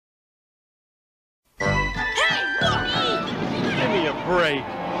break.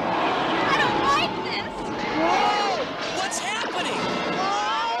 I don't like this. Whoa! What's happening?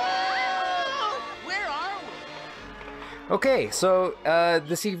 Whoa! Where are we? Okay, so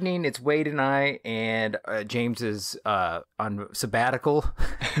this evening it's Wade and I, and James is on sabbatical.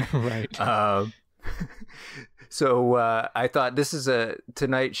 Right. So I thought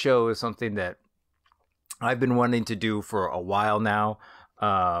tonight's show is something that I've been wanting to do for a while now,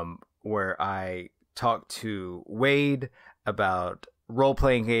 where I talk to Wade about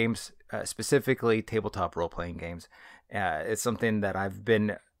role-playing games, specifically tabletop role-playing games. It's something that I've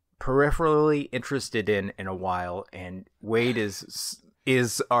been peripherally interested in a while, and Wade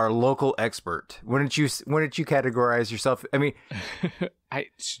is our local expert. Wouldn't you categorize yourself? I mean,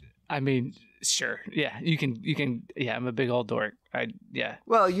 I mean, sure. Yeah, you can. Yeah, I'm a big old dork. Yeah.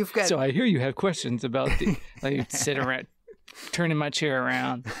 Well, you've got. So I hear you have questions about like sitting around, turning my chair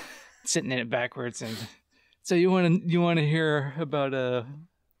around, sitting in it backwards, and so you want to hear about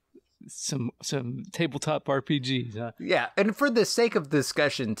some tabletop RPGs, huh? Yeah, and for the sake of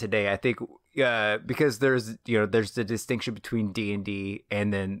discussion today, I think because there's the distinction between D&D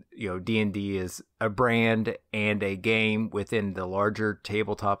and then D&D is a brand and a game within the larger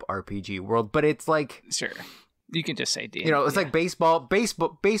tabletop RPG world, but it's like Sure. You can just say D&D. It's like baseball.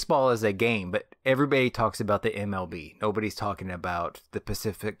 Baseball is a game, but everybody talks about the MLB. Nobody's talking about the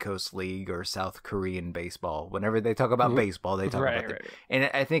Pacific Coast League or South Korean baseball. Whenever they talk about baseball, they talk about it. And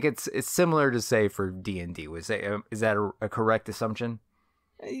I think it's similar to say for D&D. Is that a correct assumption?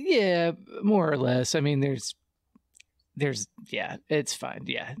 Yeah, more or less. I mean, there's yeah, it's fine.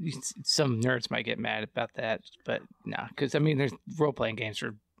 Yeah, some nerds might get mad about that, but nah, because I mean, there's role playing games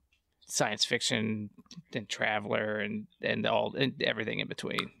for science fiction and Traveler and everything in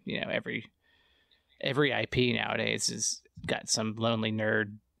between. Every IP nowadays has got some lonely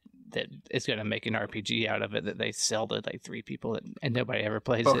nerd that is going to make an RPG out of it that they sell to like 3 people and nobody ever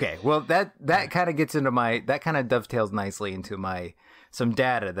plays it. Okay, well that kind of gets into that kind of dovetails nicely into some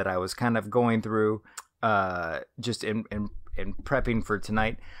data that I was kind of going through just in prepping for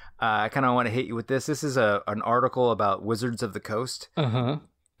tonight. I kind of want to hit you with this. This is an article about Wizards of the Coast. Uh-huh.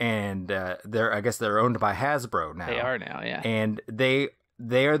 And I guess they're owned by Hasbro now. They are now, yeah. And they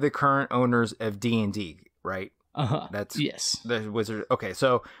are the current owners of D&D, right? Uh-huh. That's yes. The Wizard. Okay,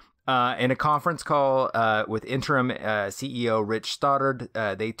 so in a conference call with interim CEO Rich Stoddard,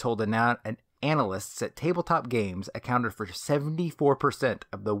 they told analysts that tabletop games accounted for 74%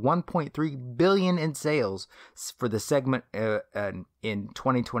 of the $1.3 billion in sales for the segment in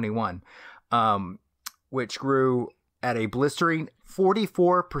 2021, which grew at a blistering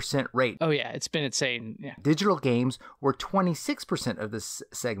 44% rate. Oh, yeah. It's been insane. Yeah. Digital games were 26% of this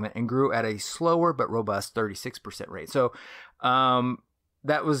segment and grew at a slower but robust 36% rate. So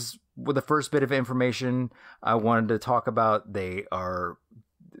that was the first bit of information I wanted to talk about. They are,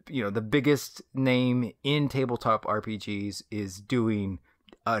 the biggest name in tabletop RPGs is doing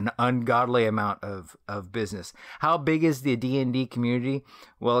an ungodly amount of business. How big is the D&D community?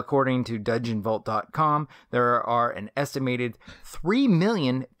 Well, according to DungeonVault.com, there are an estimated 3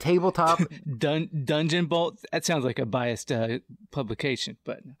 million tabletop... Dungeon Vault? That sounds like a biased publication,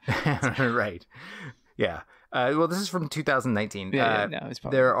 but... Right. Yeah. Well, this is from 2019. It's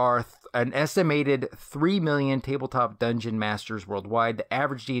probably... There are an estimated 3 million tabletop dungeon masters worldwide. The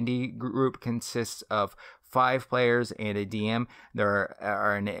average D&D group consists of 5 players and a DM. There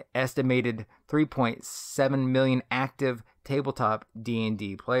are an estimated 3.7 million active tabletop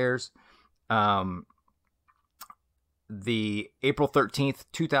D&D players. The April 13th,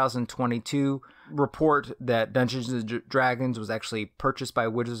 2022 report that Dungeons and Dragons was actually purchased by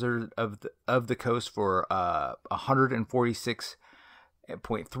Wizards of the Coast for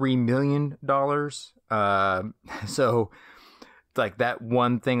 $146.3 million. So like that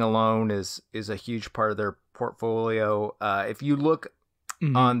one thing alone is a huge part of their portfolio. If you look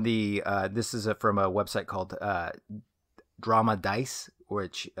on the this is from a website called Drama Dice,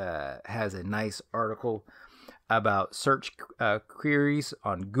 which has a nice article about search queries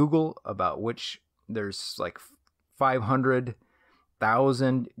on Google, about which there's like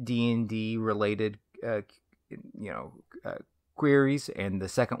 500,000 D&D related queries, and the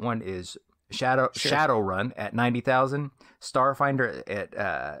second one is Shadowrun at 90,000, Starfinder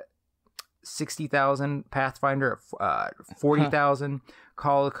at 60,000, Pathfinder at 40,000,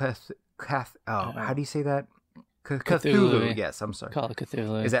 Call of how do you say that? Cthulhu. Yes, I'm sorry. Call of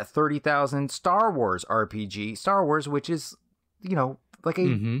Cthulhu is at 30,000. Star Wars RPG, Star Wars, which is like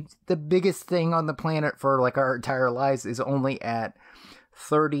the biggest thing on the planet for like our entire lives, is only at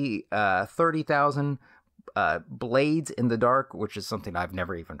 30,000. Blades in the Dark, which is something I've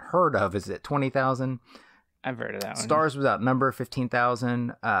never even heard of, is at 20,000. I've heard of that one. Stars Without Number,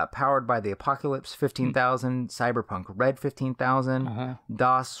 15,000. Powered by the Apocalypse, 15,000. Cyberpunk Red, 15,000.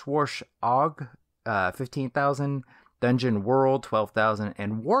 Das Swoosh Og, 15,000. Dungeon World, 12,000.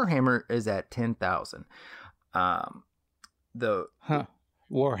 And Warhammer is at 10,000.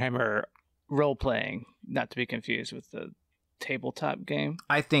 Warhammer role-playing, not to be confused with the tabletop game.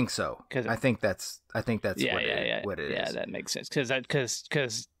 I think so. I think that's what it is. Yeah, that makes sense. Because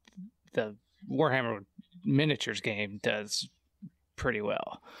the Warhammer miniatures game does pretty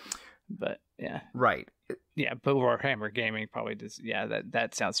well. But yeah. Right. Yeah, but Warhammer gaming probably does. Yeah,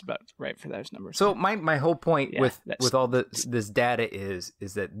 that sounds about right for those numbers. So my whole point with all this data is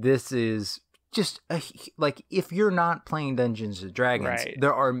that this is just like, if you're not playing Dungeons and Dragons,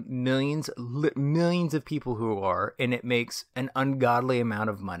 there are millions of people who are, and it makes an ungodly amount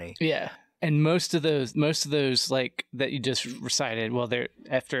of money. Yeah, and most of those like that you just recited, well,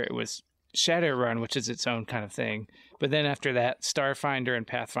 after it was Shadowrun, which is its own kind of thing, but then after that, Starfinder and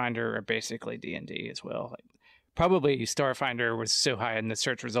Pathfinder are basically D&D as well. Like, probably Starfinder was so high in the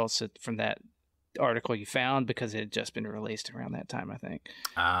search results from that article you found because it had just been released around that time, I think.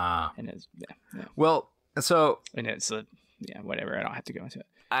 And it's well, so and it's whatever. I don't have to go into it.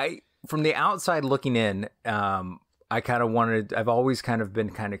 From the outside looking in, I've always kind of been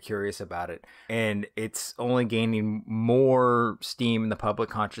kind of curious about it, and it's only gaining more steam in the public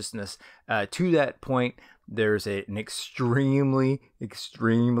consciousness. To that point, there's an extremely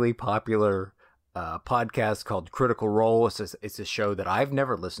popular podcast called Critical Role. It's a show that I've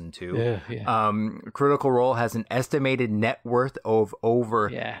never listened to. Critical Role has an estimated net worth of over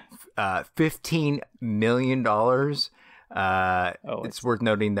 $15 million. It's worth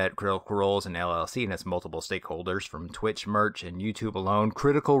noting that Critical Role is an LLC and has multiple stakeholders from Twitch, merch, and YouTube alone.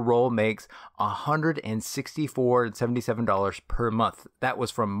 Critical Role makes $164.77 per month. That was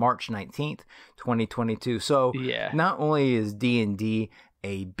from March 19th, 2022. So not only is D&D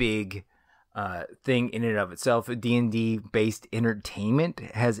a big thing in and of itself, D&D based entertainment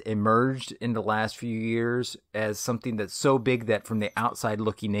has emerged in the last few years as something that's so big that from the outside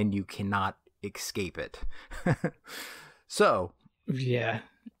looking in, you cannot escape it. So we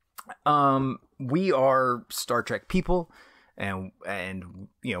are Star Trek people, and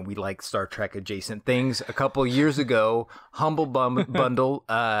you know, we like Star Trek adjacent things. A couple years ago, Humble Bundle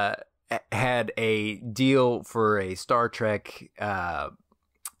had a deal for a Star Trek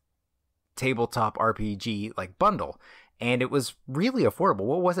tabletop RPG like bundle, and it was really affordable.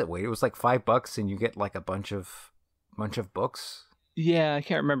 What was it? Wait, it was like $5 and you get like a bunch of books. Yeah, I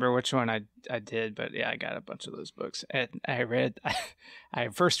can't remember which one I did, but yeah, I got a bunch of those books, and I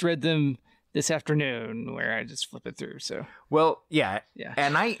first read them this afternoon, where I just flip it through. So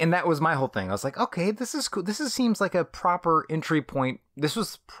and that was my whole thing. I was like, okay, this is cool. Seems like a proper entry point. This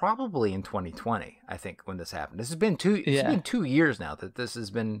was probably in 2020, I think, when this happened. This has been it's been 2 years now that this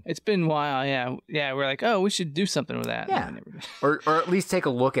has been. It's been a while. Yeah. We're like, oh, we should do something with that. Yeah, or at least take a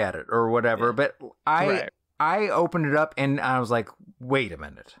look at it or whatever. Yeah. But I opened it up and I was like, wait a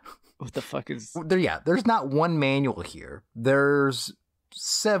minute. What the fuck is there? Yeah, there's not one manual here. There's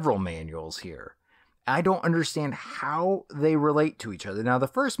several manuals here. I don't understand how they relate to each other. Now, the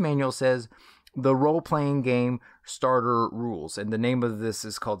first manual says the role-playing game starter rules, and the name of this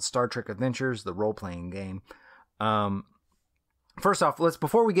is called Star Trek Adventures, the role-playing game. First off,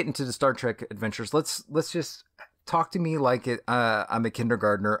 before we get into the Star Trek Adventures, let's just talk to me like I'm a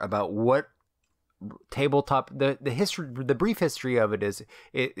kindergartner about what tabletop, the history, the brief history of it is.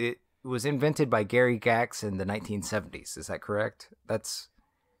 It was invented by Gary Gygax in the 1970s. Is that correct? That's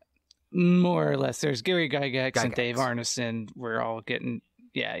more or less. There's Gary Gygax and Dave Arneson. We're all getting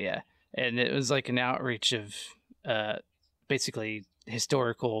and it was like an outreach of basically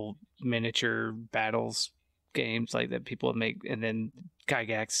historical miniature battles games like that people make, and then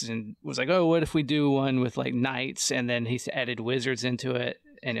Gygax was like, oh, what if we do one with like knights, and then he added wizards into it.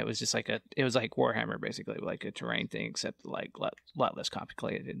 And it was just like it was like Warhammer, basically, like a terrain thing, except like a lot less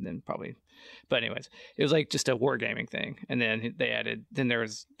complicated than probably. But anyways, it was like just a wargaming thing. And then then there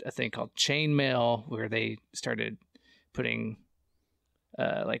was a thing called Chainmail, where they started putting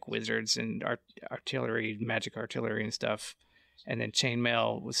like wizards and artillery, magic artillery and stuff. And then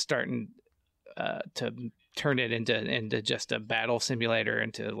Chainmail was starting to turn it into just a battle simulator,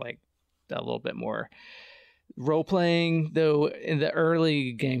 into like a little bit more role-playing, though in the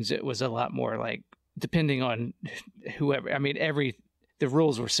early games it was a lot more like depending on whoever. I mean, the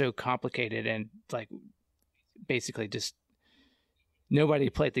rules were so complicated, and like basically just nobody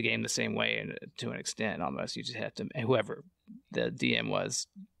played the game the same way, and to an extent almost you just had to, whoever the DM was,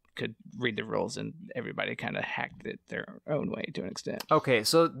 could read the rules, and everybody kind of hacked it their own way to an extent. Okay,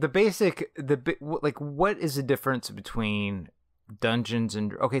 so what is the difference between Dungeons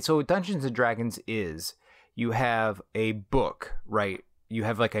and Dragons is you have a book, right? You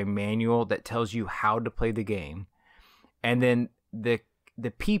have like a manual that tells you how to play the game, and then the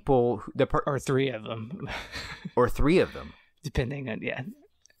people or three of them, or three of them, depending on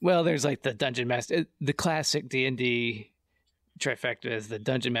Well, there's like the Dungeon Master, the classic D&D trifecta is the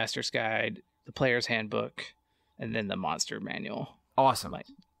Dungeon Master's Guide, the Player's Handbook, and then the Monster Manual. Awesome.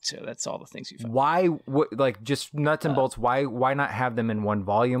 So that's all the things you find. Why, just nuts and bolts? Why not have them in one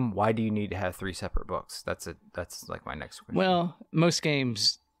volume? Why do you need to have three separate books? That's like my next question. Well, most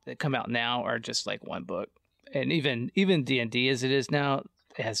games that come out now are just like one book, and even D&D as it is now,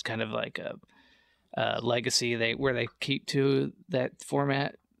 it has kind of like a legacy where they keep to that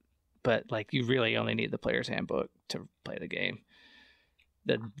format. But like you really only need the Player's Handbook to play the game.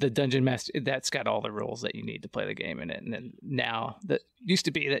 The Dungeon Master, that's got all the rules that you need to play the game in it. And then now, that used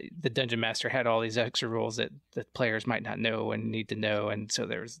to be that the Dungeon Master had all these extra rules that the players might not know and need to know, and so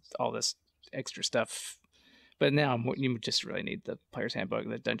there's all this extra stuff. But now you just really need the Player's Handbook,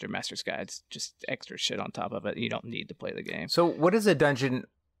 the Dungeon Master's Guide. It's just extra shit on top of it. You don't need to play the game. So what's a dungeon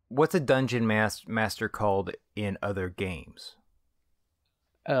master called in other games?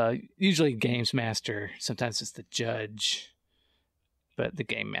 Usually games master. Sometimes it's the judge, but the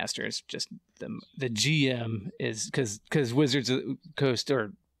game master is just the GM is because Wizards of the Coast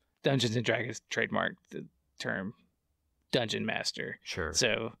or Dungeons and Dragons trademarked the term dungeon master. Sure.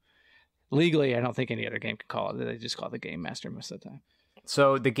 So legally, I don't think any other game can call it. They just call it the game master most of the time.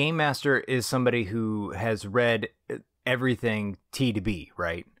 So the game master is somebody who has read everything T to B,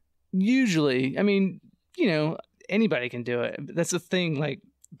 right? Usually, I mean, anybody can do it. That's the thing.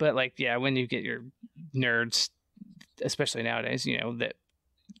 When you get your nerds, especially nowadays, that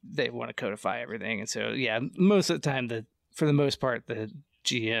they want to codify everything, and so most of the time, for the most part, the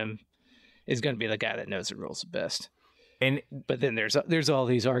GM is going to be the guy that knows the rules the best. But then there's all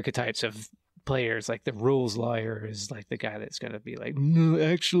these archetypes of players, like the rules lawyer is like the guy that's going to be like, no,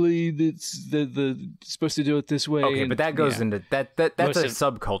 actually, it's the supposed to do it this way. Okay, but that goes into that's a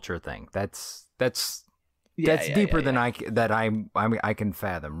subculture thing. That's deeper than I can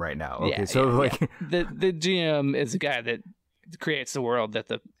fathom right now. Okay, the GM is the guy that creates the world they're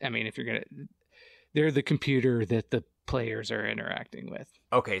the computer that the players are interacting with.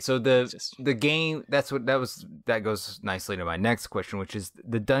 Okay, so the game that goes nicely to my next question, which is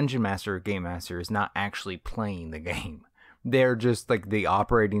the dungeon master or game master is not actually playing the game. They're just like the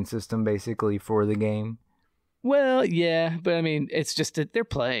operating system basically for the game. Well, yeah, but I mean, it's just that they're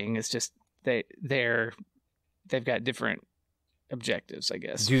playing. It's just they've got different objectives, I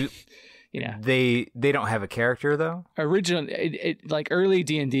guess. They don't have a character though. Originally, like early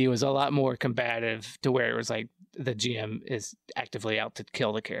D&D was a lot more combative to where it was like the GM is actively out to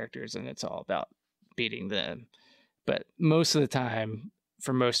kill the characters, and it's all about beating them. But most of the time,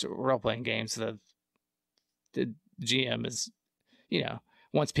 for most role-playing games, the GM is,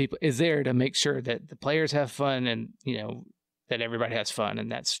 wants people is there to make sure that the players have fun, and that everybody has fun,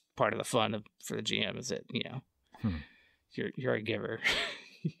 and that's part of the fun for the GM is that you're a giver,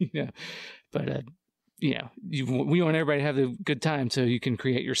 But we want everybody to have a good time, so you can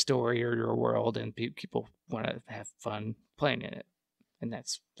create your story or your world, and people want to have fun playing in it, and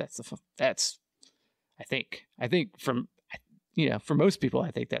that's the fun. That's I think for most people,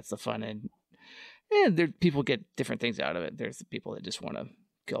 I think that's the fun, and people get different things out of it. There's the people that just want to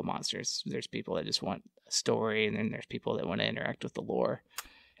kill monsters. There's people that just want a story, and then there's people that want to interact with the lore.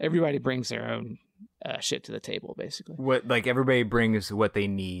 Everybody brings their own shit to the table, basically. Everybody brings what they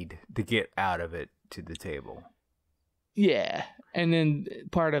need to get out of it to the table. Yeah, and then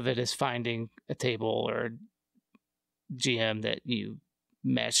part of it is finding a table or GM that you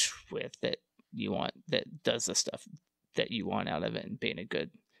mesh with, that you want, that does the stuff that you want out of it, and being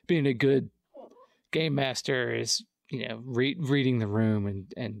a good game master is reading the room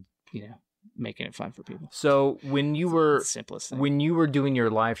and making it fun for people. So when you were simplest thing. When you were doing your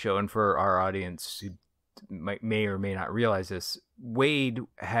live show, and for our audience who may or may not realize this, Wade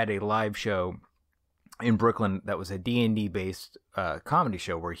had a live show in Brooklyn that was a D&D based comedy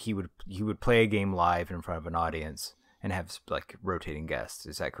show where he would play a game live in front of an audience and have like rotating guests.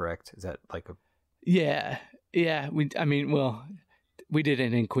 Is that correct? Is that like a Yeah. We did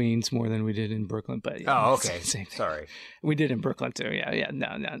it in Queens more than we did in Brooklyn, but oh, okay. Same thing. Sorry. We did in Brooklyn too. Yeah.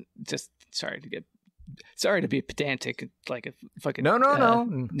 No. Just sorry to be pedantic, like a fucking no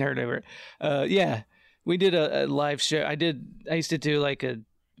nerd over it. Yeah, we did a live show. I used to do like a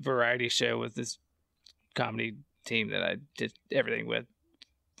variety show with this comedy team that I did everything with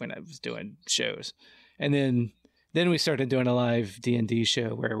when I was doing shows. And then we started doing a live D&D show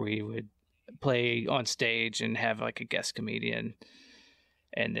where we would play on stage and have like a guest comedian.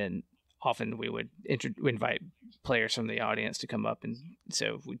 And then often we would invite players from the audience to come up. And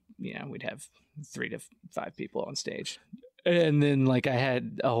so we'd have 3 to 5 people on stage. And then like I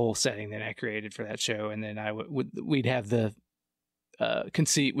had a whole setting that I created for that show. And then we'd have the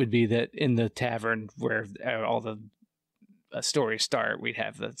conceit would be that in the tavern where all the stories start, we'd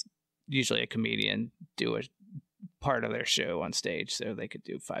have usually a comedian do a part of their show on stage, so they could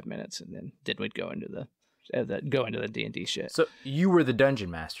do 5 minutes, and then we'd go into the D&D shit. So you were the dungeon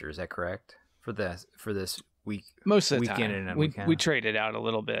master, is that correct? For this week, most of the weekend time, we traded out a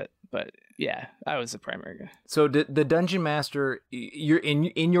little bit, but yeah, I was the primary guy. So the dungeon master, you're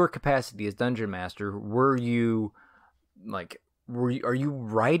in your capacity as dungeon master. Were you are you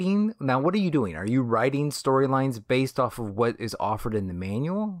writing? Now, what are you doing? Are you writing storylines based off of what is offered in the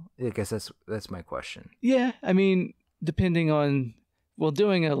manual? I guess that's my question. Yeah, I mean, depending on,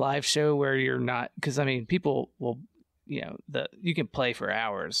 doing a live show where you're not, because I mean, people will, you can play for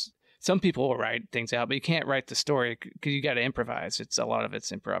hours. Some people will write things out, but you can't write the story because you got to improvise. A lot of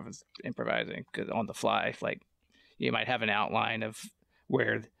it's improvising on the fly. Like you might have an outline of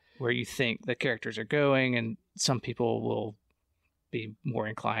where you think the characters are going, and some people will be more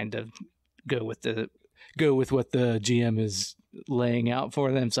inclined to go with what the GM is laying out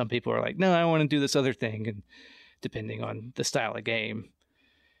for them. Some people are like, no, I want to do this other thing. And depending on the style of game,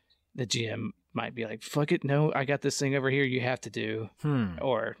 the GM might be like, fuck it, no, I got this thing over here you have to do.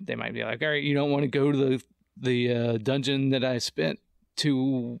 Or they might be like, all right, you don't want to go to the dungeon that I spent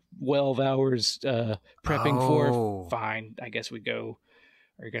 12 hours prepping for? Fine, I guess we go,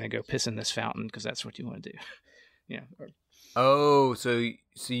 are you going to go piss in this fountain because that's what you want to do. So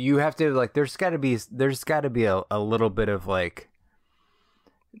you have to, like, there's got to be a little bit of like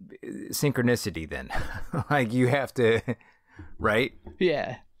synchronicity then. Like you have to, right?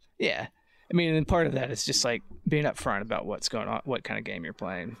 Yeah. I mean, and part of that is just like being upfront about what's going on, what kind of game you're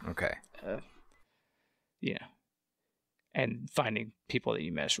playing. Okay. And finding people that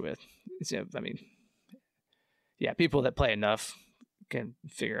you mesh with. So, I mean, yeah, people that play enough can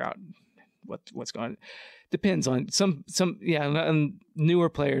figure out what's going on. Depends on some and newer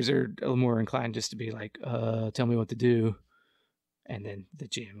players are a little more inclined just to be like, tell me what to do. And then the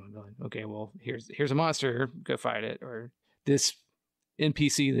GM will go, okay, well, here's a monster, go fight it. Or this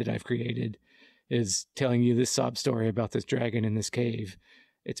NPC that I've created is telling you this sob story about this dragon in this cave.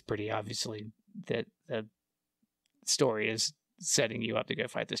 It's pretty obviously that the story is setting you up to go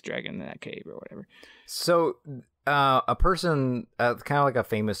fight this dragon in that cave or whatever. So a person, kind of like a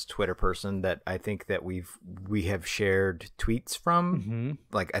famous Twitter person that I think that we have shared tweets from. Mm-hmm.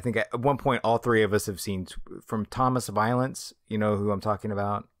 Like I think at one point all 3 of us have seen from Thomas Violence. You know who I'm talking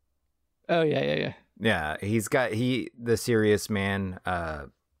about? Oh yeah. Yeah, he's got the serious man,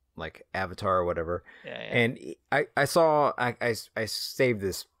 like Avatar or whatever. Yeah. And I saw I saved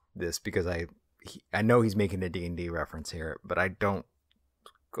this because I know he's making a D&D reference here, but I don't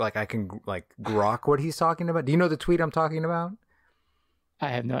I can grok what he's talking about. Do you know the tweet I'm talking about? I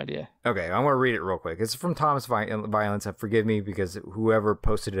have no idea. Okay, I'm going to read it real quick. It's from Thomas Violence. Forgive me because whoever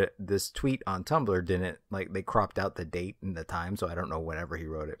posted this tweet on Tumblr didn't, they cropped out the date and the time, so I don't know whenever he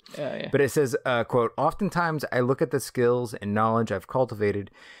wrote it. Yeah. But it says, quote, oftentimes I look at the skills and knowledge I've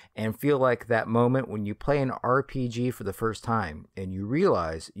cultivated and feel like that moment when you play an RPG for the first time and you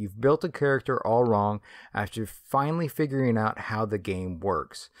realize you've built a character all wrong after finally figuring out how the game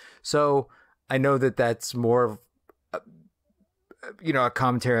works. So I know that that's more of a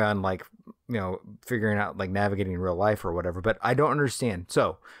commentary on figuring out navigating real life or whatever, but I don't understand.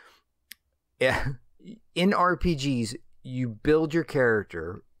 So yeah, in RPGs, you build your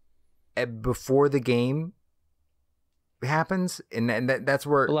character before the game happens, and that's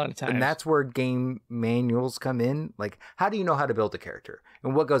where a lot of times, and that's where game manuals come in. Like, how do you know how to build a character,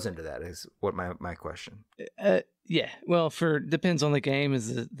 and what goes into that is what my question. Yeah, well, depends on the game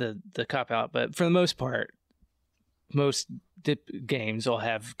is the cop out, but for the most part, most games will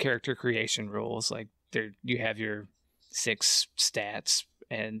have character creation rules. Like you have your 6 stats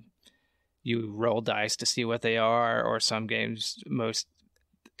and you roll dice to see what they are, or some games, most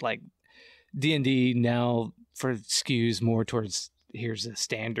like D&D now for skews more towards here's a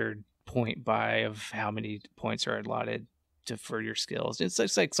standard point buy of how many points are allotted for your skills. It's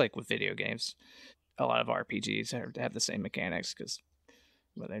like with video games. A lot of RPGs have the same mechanics because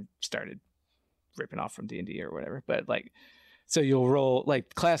they started ripping off from D&D or whatever, but so you'll roll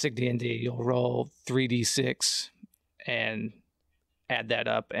classic D&D, you'll roll 3d6 and add that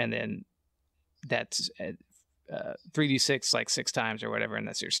up, and then that's 3d6 like 6 times or whatever, and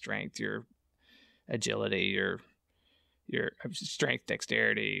that's your strength, your agility, your strength,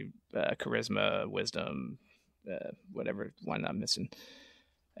 dexterity, charisma, wisdom, whatever one I'm missing,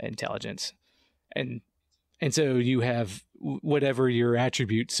 intelligence, and so you have whatever your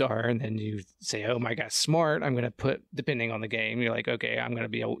attributes are, and then you say, oh my gosh, smart, I'm going to put, depending on the game, you're like, okay, I'm going to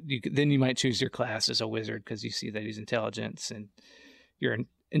be then you might choose your class as a wizard because you see that he's intelligence, and you're an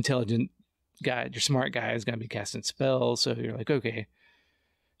intelligent guy, your smart guy is going to be casting spells, so you're like, okay,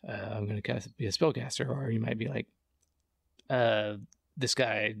 I'm going to be a spellcaster. Or you might be like, this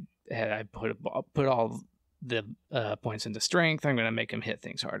guy I put all the points into strength, I'm going to make him hit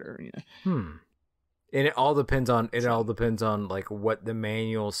things harder, And it all depends on like what the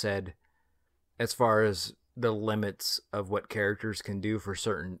manual said as far as the limits of what characters can do for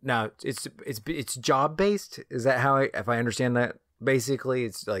certain. Now it's job based. Is that how if I understand that? Basically,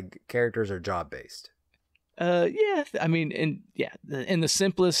 it's like characters are job based. Yeah. I mean, in the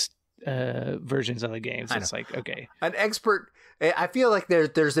simplest versions of the games, it's like, okay, an expert. I feel like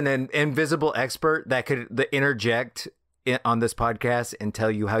there's an invisible expert that could interject on this podcast and tell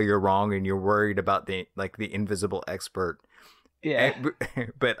you how you're wrong and you're worried about the invisible expert. Yeah.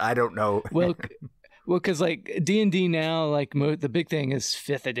 But I don't know. Well, because like D&D now, like the big thing is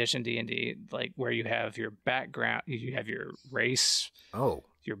 5th edition D&D, like where you have your background, you have your race,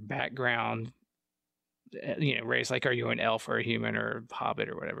 your background, race, like are you an elf or a human or a hobbit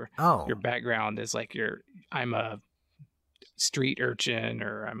or whatever. Your background is like I'm a street urchin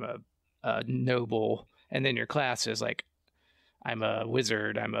or I'm a noble, and then your class is like I'm a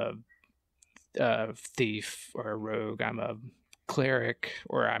wizard, I'm a thief or a rogue, I'm a cleric,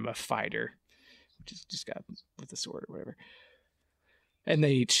 or I'm a fighter, which is just got with a sword or whatever. And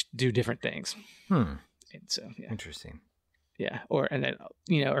they each do different things. And so, yeah. Interesting. Yeah. And then,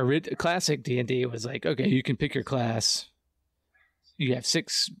 classic D&D was like, okay, you can pick your class. You have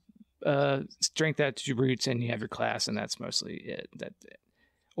 6 strength attributes and you have your class, and that's mostly it.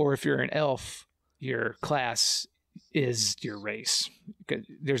 Or if you're an elf, your class is your race.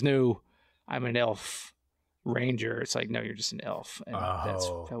 There's no, I'm an elf ranger. It's like, no, you're just an elf, and that's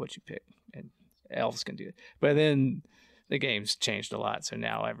what you pick. And elves can do it. But then the game's changed a lot, so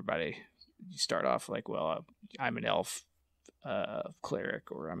now you start off like, well, I'm an elf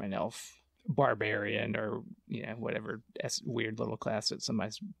cleric, or I'm an elf barbarian, or whatever weird little class that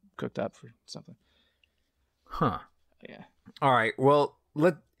somebody's cooked up for something. Yeah. All right. Well,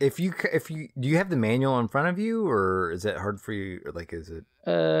 if you do you have the manual in front of you, or is it hard for you? Like, is it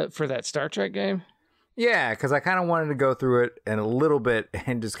for that Star Trek game? Yeah, because I kind of wanted to go through it in a little bit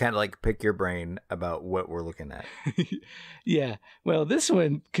and just kind of like pick your brain about what we're looking at. Yeah. Well, this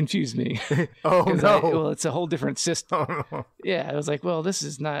one confused me. Oh, no. It's a whole different system. Oh, no. Yeah. I was like, well, this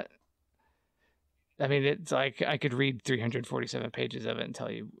is not. I mean, it's like I could read 347 pages of it and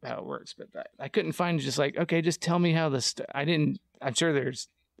tell you how it works, but I couldn't find just like, okay, just tell me how I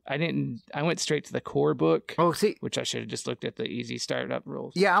went straight to the core book. Oh, see, which I should have just looked at the easy startup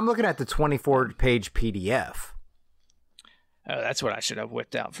rules. Yeah, I'm looking at the 24-page PDF. Oh, that's what I should have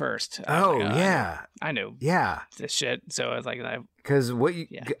whipped out first. Yeah, I know. Yeah, this shit. So I was like, because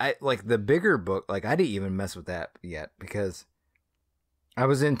I like the bigger book. Like I didn't even mess with that yet because I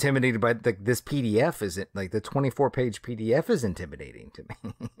was intimidated by this PDF. Isn't like the 24-page PDF is intimidating to me.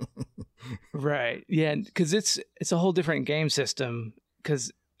 Right. Yeah, because it's a whole different game system.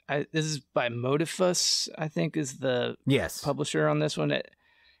 Because this is by Modifus, I think, is the publisher on this one.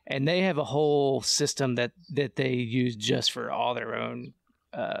 And they have a whole system that they use just for all their own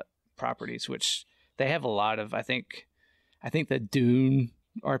properties, which they have a lot of. I think the Dune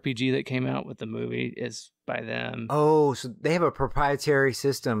RPG that came out with the movie is by them. Oh, so they have a proprietary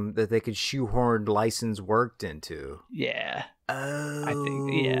system that they could shoehorn licensed work into. Yeah. Oh. I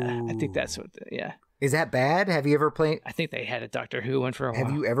think that's what. Is that bad? Have you ever played? I think they had a Doctor Who one for a while.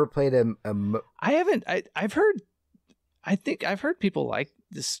 Have you ever played a I haven't. I've heard. I think I've heard people like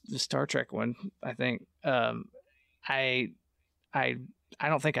the Star Trek one. I think. I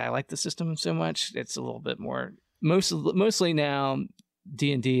don't think I like the system so much. It's a little bit more. Mostly now,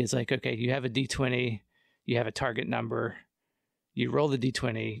 D&D is like, okay, you have a D20, you have a target number, you roll the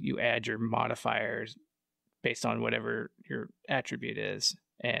D20, you add your modifiers based on whatever your attribute is,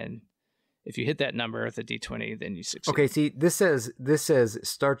 and if you hit that number with a D20, then you succeed. Okay, see, this says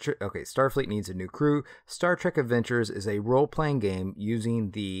Star Trek. Okay, Starfleet needs a new crew. Star Trek Adventures is a role-playing game using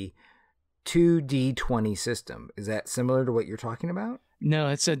the 2D20 system. Is that similar to what you're talking about? No,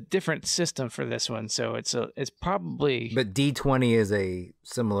 it's a different system for this one. So it's probably. But D20 is a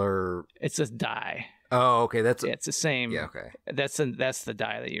similar. It's a die. Oh, okay, it's the same. Yeah, okay. That's the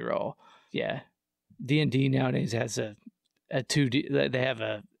die that you roll. Yeah. D&D nowadays has a 2D. They have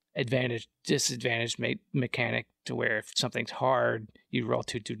a advantage disadvantage mechanic to where if something's hard, you roll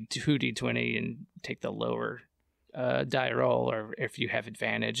 2d20 and take the lower die roll, or if you have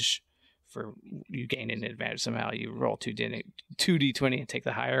advantage for you gain an advantage somehow, you roll 2d20 and take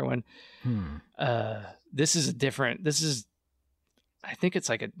the higher one. This is I think it's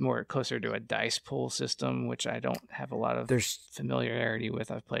like a more closer to a dice pool system, which I don't have a lot of familiarity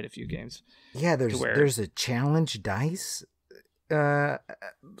with. I've played a few games. Yeah, there's a challenge dice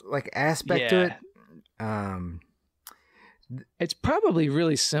like aspect to it. It's probably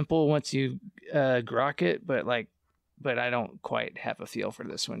really simple once you grok it, but I don't quite have a feel for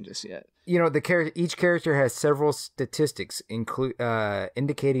this one just yet. You know, each character has several statistics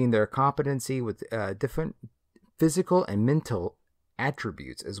indicating their competency with different physical and mental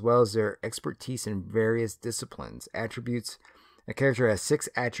attributes, as well as their expertise in various disciplines. Attributes. A character has 6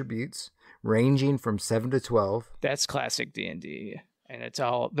 attributes, ranging from 7 to 12. That's classic D&D, and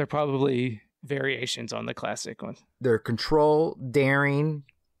they're probably variations on the classic one. They're control, daring,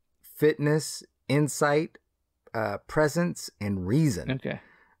 fitness, insight, presence, and reason. Okay.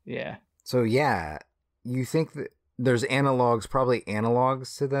 Yeah. So yeah, you think that there's probably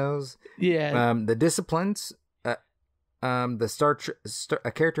analogs to those. Yeah. The disciplines.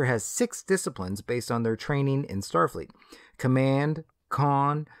 A character has 6 disciplines based on their training in Starfleet: command,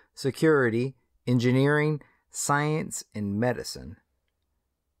 con, security, engineering, science, and medicine.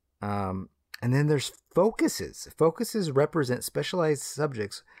 And then there's focuses. Focuses represent specialized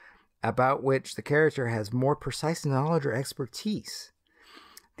subjects about which the character has more precise knowledge or expertise.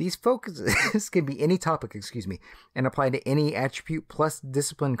 These focuses can be any topic, and apply to any attribute plus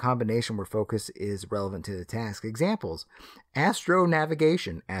discipline combination where focus is relevant to the task. Examples: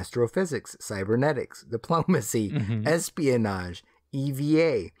 astronavigation, astrophysics, cybernetics, diplomacy, espionage,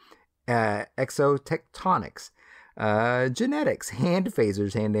 EVA, exotectonics, genetics, hand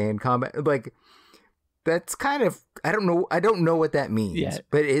phasers, hand-to-hand combat. Like, that's kind of, I don't know what that means,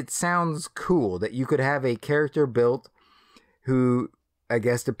 but it sounds cool that you could have a character built who, I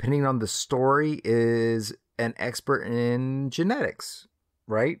guess, depending on the story, is an expert in genetics,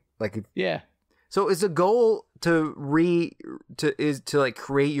 right? Like, So is the goal to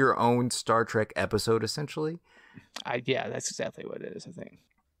create your own Star Trek episode, essentially? That's exactly what it is, I think.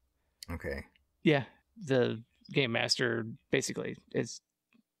 Okay. Yeah, the game master basically is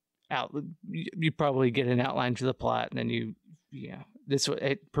out. You probably get an outline to the plot, and then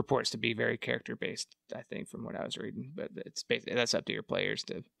it purports to be very character based, I think, from what I was reading. But it's basically that's up to your players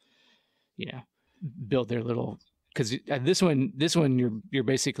to, build their little. Because this one you're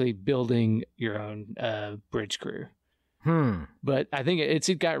basically building your own bridge crew. But I think it's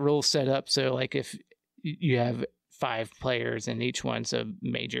got rules set up so like if you have 5 players and each one's a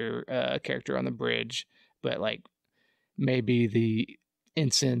major character on the bridge, but like maybe the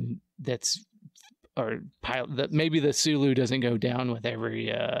ensign or pilot, that maybe the Sulu doesn't go down with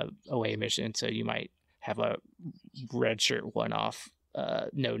every away mission, so you might have a red shirt one-off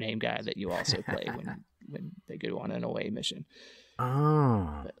no name guy that you also play when they go on an away mission.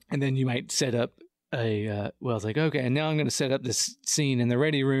 And then you might set up it's like, okay, and now I'm going to set up this scene in the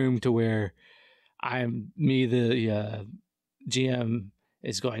ready room to where the GM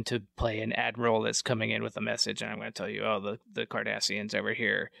is going to play an admiral that's coming in with a message, and I'm going to tell you, the Cardassians over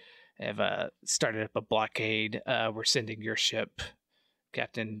here have started up a blockade. We're sending your ship,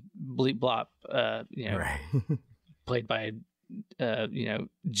 Captain Bleep Blop, right. played by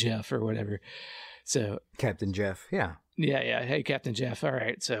Jeff or whatever. So Captain Jeff, yeah. Hey, Captain Jeff. All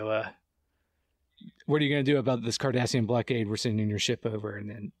right, so what are you going to do about this Cardassian blockade? We're sending your ship over, and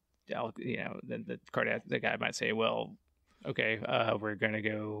then then the guy might say, well, okay, we're going to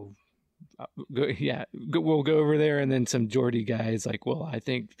go. We'll go over there, and then some Geordie guys like, well, I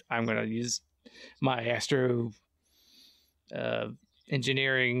think I'm going to use my astro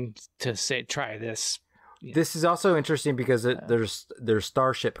engineering to try this. This is also interesting because there's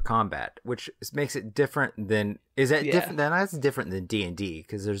starship combat, which makes it different than different? That's different than D&D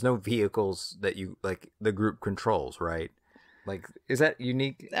because there's no vehicles that you like the group controls, right? Like, is that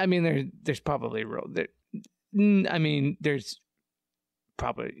unique? I mean, there's probably there's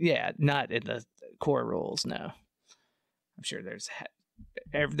probably not in the core rules. No, I'm sure there's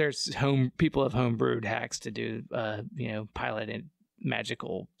people have homebrewed hacks to do pilot a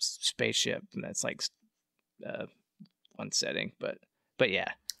magical spaceship, and that's like one setting, but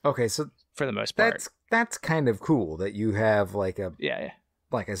yeah. Okay, so for the most part, that's kind of cool that you have like a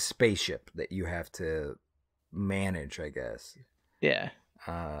like a spaceship that you have to manage, I guess. Yeah.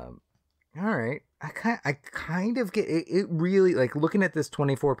 All right. I kind of get it. It really, like, looking at this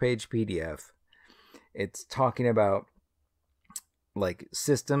 24-page PDF, It's talking about like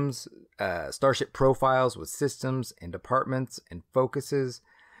systems, starship profiles with systems and departments and focuses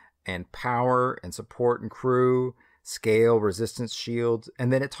and power and support and crew, scale, resistance shields.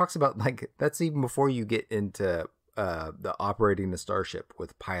 And then it talks about like, that's even before you get into the operating the starship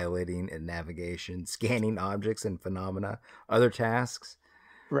with piloting and navigation, scanning objects and phenomena, other tasks.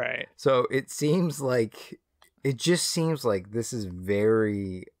 Right. So it just seems like this is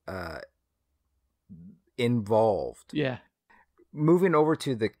very involved. Yeah. Moving over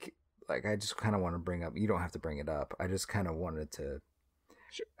to the, like, I just kind of want to bring up, you don't have to bring it up. I just kind of wanted to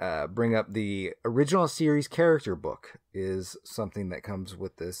bring up the original series character book is something that comes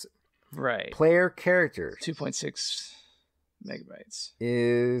with this. Right. Player character 2.6 megabytes.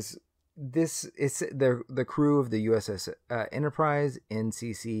 is this, it's the crew of the USS Enterprise,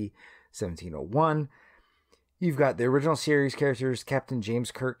 NCC 1701. You've got the original series characters, Captain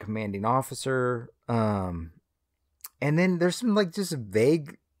James Kirk, commanding officer. And then there's some like just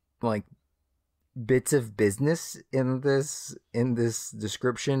vague like bits of business in this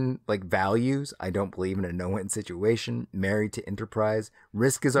description, like values. I don't believe in a no-win situation. Married to Enterprise.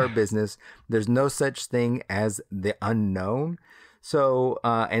 Risk is our business. There's no such thing as the unknown. So,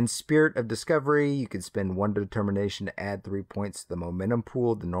 and spirit of discovery, you can spend 1 determination to add 3 points to the momentum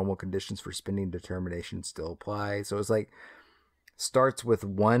pool. The normal conditions for spending determination still apply. So it's like starts with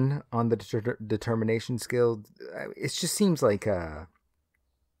 1 on the determination skill. It just seems like a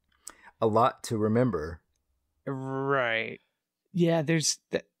lot to remember. Right. Yeah, there's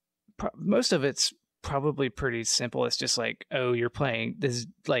that. Most of it's probably pretty simple. It's just like, oh, you're playing this,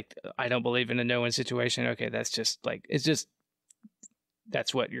 like, I don't believe in a no-win situation. Okay, that's just like, it's just,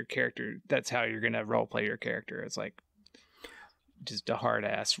 that's what your character, that's how you're going to role play your character. It's like just a hard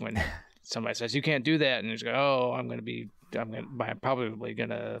ass when somebody says you can't do that, and you just go, oh, I'm probably going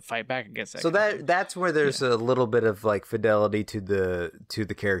to fight back against that. So that's where there's a little bit of like fidelity to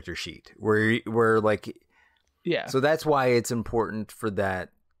the character sheet where like, yeah. So that's why it's important for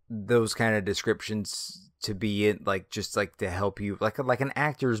those kind of descriptions to be in, like, just like to help you, like an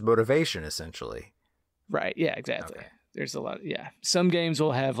actor's motivation essentially. Right. Yeah, exactly. Okay. There's a lot. Some games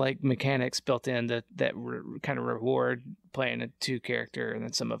will have like mechanics built in that kind of reward playing a 2 character, and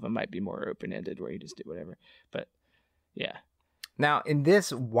then some of them might be more open ended where you just do whatever. But yeah. Now in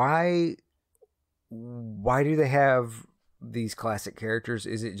this, why do they have these classic characters?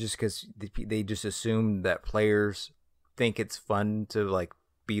 Is it just because they just assume that players think it's fun to like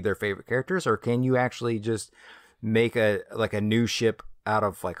be their favorite characters, or can you actually just make a new ship out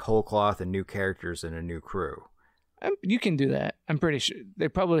of like whole cloth and new characters and a new crew? You can do that. I'm pretty sure they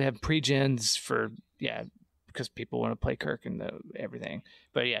probably have pre-gens for, because people want to play Kirk and everything.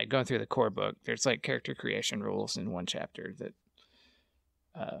 But yeah, going through the core book, there's like character creation rules in one chapter that,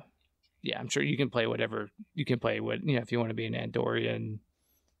 I'm sure you can play whatever. You can play if you want to be an Andorian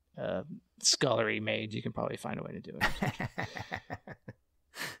scullery maid, you can probably find a way to do it.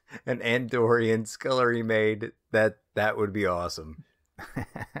 An Andorian scullery maid, that would be awesome.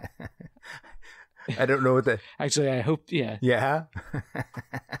 I don't know what that. Actually, I hope. Yeah. Yeah.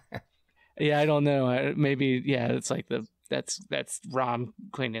 Yeah, I don't know. Maybe. Yeah, it's like that's Rom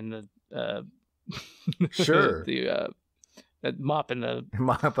cleaning the. Sure. The mop in the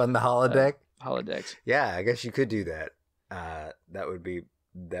holodeck. Holodecks. Yeah, I guess you could do that. That would be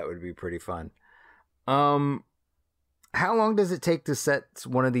pretty fun. How long does it take to set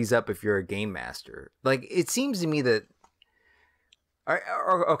one of these up if you're a game master? Like, it seems to me that.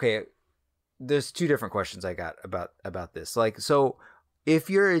 Okay. There's 2 different questions I got about this. Like, so if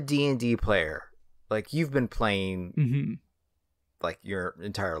you're a D&D player, like you've been playing like your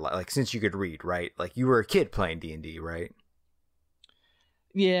entire life, like since you could read, right? Like you were a kid playing D&D, right?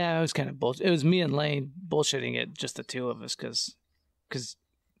 Yeah, it was kind of bullshit. It was me and Lane bullshitting it, just the 2 of us, because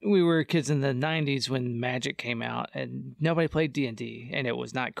we were kids in the 90s when Magic came out and nobody played D&D and it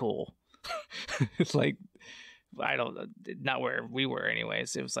was not cool. It's like, I don't know, not where we were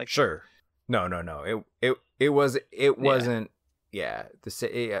anyways. It was like, sure. No. It wasn't. Yeah,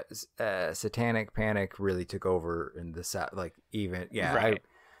 the Satanic Panic really took over in the South. Like even right.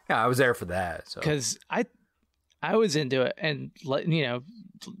 I was there for that. So because I was into it, and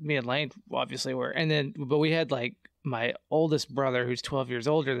me and Lane obviously were, but we had like my oldest brother who's 12 years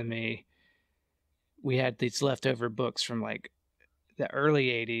older than me. We had these leftover books from like the early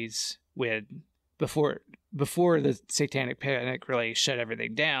 80s before the Satanic Panic really shut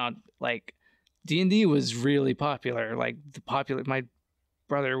everything down. Like D&D was really popular. Like my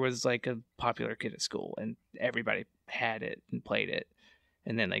brother was like a popular kid at school, and everybody had it and played it.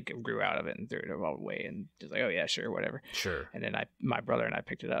 And then they grew out of it and threw it all away and just like, oh yeah, sure, whatever. Sure. And then my brother and I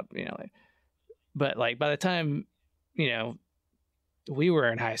picked it up, But like by the time, we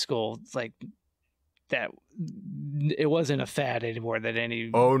were in high school, it's like that it wasn't a fad anymore that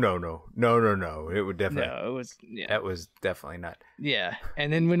any. Oh, no. It would definitely. No, it was. Yeah. That was definitely not. Yeah.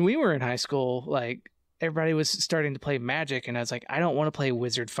 And then when we were in high school, like everybody was starting to play Magic, and I was like, I don't want to play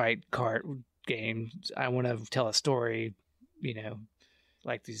Wizard Fight card games. I want to tell a story,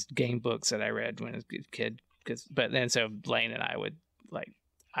 like these game books that I read when I was a kid. But then so Blaine and I would like,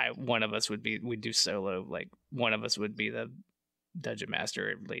 one of us would be, we'd do solo. Like one of us would be the dungeon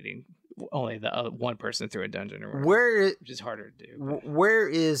master leading only the one person through a dungeon or whatever, which is harder to do. Where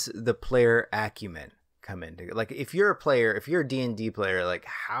is the player acumen come into? Like if you're a D&D player, like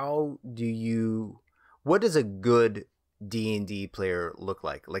what does a good D&D player look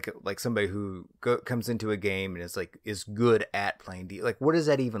like? Like somebody who comes into a game and is good at playing D. Like what does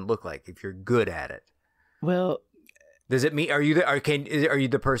that even look like if you're good at it? Well, does it mean are you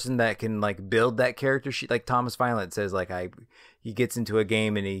the person that can like build that character sheet? Like Thomas Violent says, like he gets into a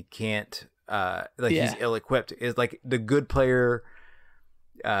game and he can't he's ill-equipped. Is like the good player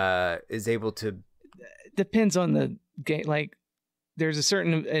is able to. Depends on the game. Like there's a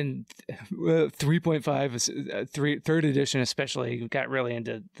certain, and 3.5 third edition especially got really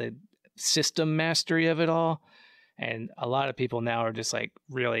into the system mastery of it all, and a lot of people now are just like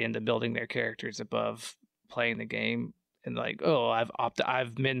really into building their characters above playing the game. And like, oh, I've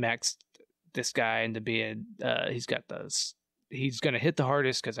min-maxed this guy into being he's going to hit the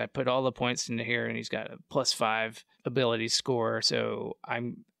hardest because I put all the points into here, and he's got a +5 ability score. So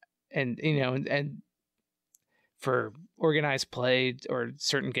and for organized play or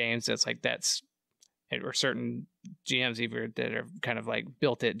certain games, or certain GMs even that are kind of like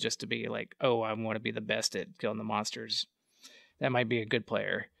built it just to be like, oh, I want to be the best at killing the monsters. That might be a good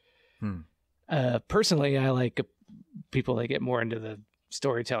player. Personally, I like people that get more into the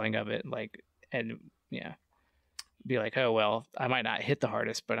storytelling of it, be like, oh well, I might not hit the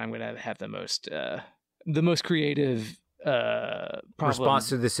hardest, but I'm gonna have the most creative response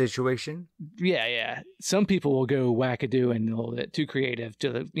to the situation. Yeah. Some people will go wackadoo and a little bit too creative to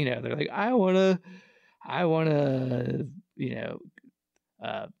the, they're like, I wanna,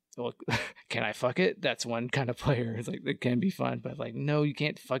 well, can I fuck it? That's one kind of player. It's like, it can be fun, but like, no, you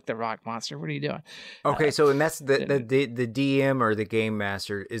can't fuck the rock monster. What are you doing? Okay, so and that's the DM or the game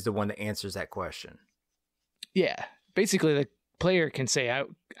master is the one that answers that question. Yeah, basically the player can say, I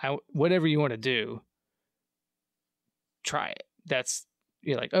whatever you want to do, try it. That's,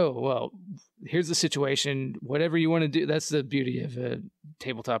 you're like, oh, well, here's the situation, whatever you want to do. That's the beauty of a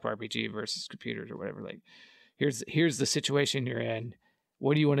tabletop RPG versus computers or whatever. Like, here's the situation you're in.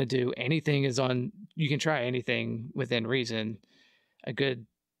 What do you want to do? Anything is on, you can try anything within reason. A good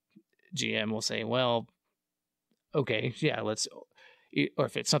GM will say, well, okay, yeah, let's, or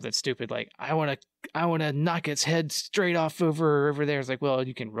if it's something stupid, like, I want to knock its head straight off over there. It's like, well,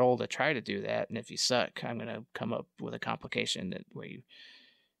 you can roll to try to do that. And if you suck, I'm going to come up with a complication where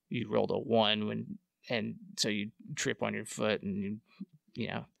you rolled a 1 and so you trip on your foot and you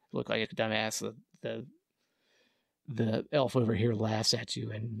look like a dumbass. The elf over here laughs at you,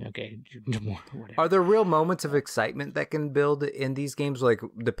 and okay, whatever. Are there real moments of excitement that can build in these games? Like,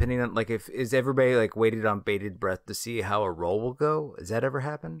 depending on, like, is everybody like waited on bated breath to see how a roll will go? Has that ever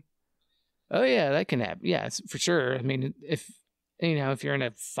happened? Oh yeah, that can happen. Yeah, for sure. I mean, if you're in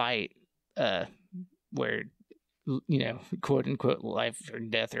a fight, where quote unquote life or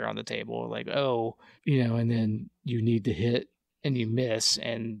death are on the table, like, oh, and then you need to hit and you miss,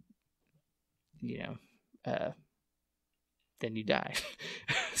 and then you die.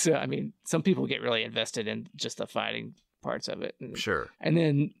 So, I mean, some people get really invested in just the fighting parts of it. Sure. And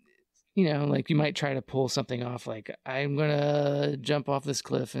then, like you might try to pull something off, like, I'm going to jump off this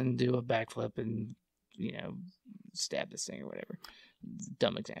cliff and do a backflip and, stab this thing or whatever.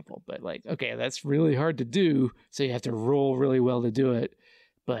 Dumb example, but like, okay, that's really hard to do. So you have to roll really well to do it.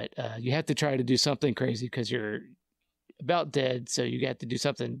 But you have to try to do something crazy because you're about dead. So you got to do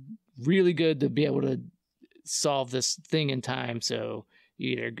something really good to be able to solve this thing in time. So you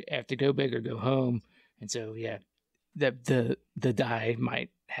either have to go big or go home. And so, yeah, the die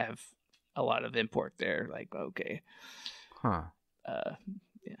might have a lot of import there. Like, okay. Huh. Yeah.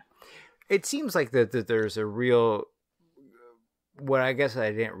 It seems like that there's a real, what I guess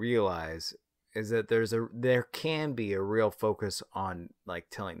I didn't realize is that there can be a real focus on like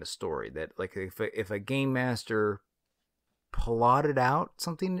telling the story, that like if a game master plotted out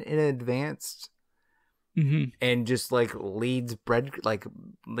something in advance, mm-hmm. and just like leads the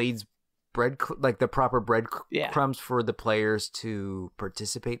proper breadcrumbs for the players to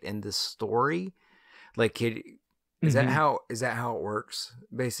participate in the story. Like Is that Mhm. how it works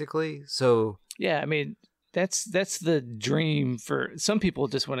basically? So Yeah, I mean, that's the dream for some people.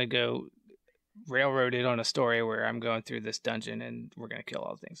 Just want to go railroaded on a story where I'm going through this dungeon and we're going to kill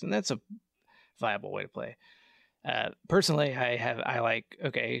all things, and that's a viable way to play. Personally, I like,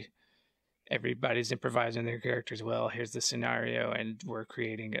 okay, everybody's improvising their characters well. Here's the scenario, and we're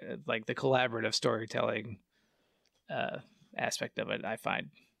creating like the collaborative storytelling uh, aspect of it. I find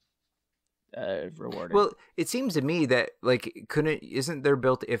rewarding. well, it seems to me that like isn't there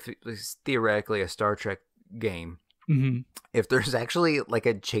built if it was theoretically a Star Trek game, Mm-hmm. if there's actually like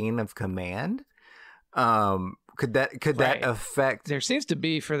a chain of command, could that Right. affect? There seems to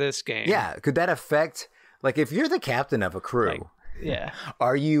be for this game. Yeah, could that affect? Like, if you're the captain of a crew, Like, yeah.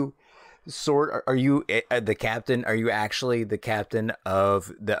 are you the captain? Are you actually the captain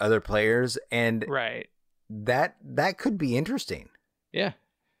of the other players? And Right. that could be interesting, Yeah.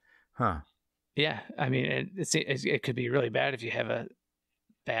 huh? Yeah. I mean, it could be really bad if you have a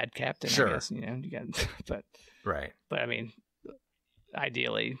bad captain. Sure. I guess, you got, Right. but I mean,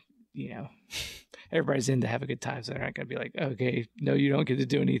 ideally, everybody's in to have a good time, so they're not going to be like, okay, no, you don't get to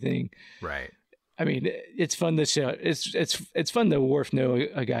do anything. Right. I mean, it's fun to show. It's fun to wharf know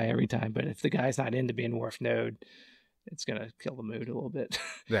a guy every time, but if the guy's not into being wharf node, it's gonna kill the mood a little bit.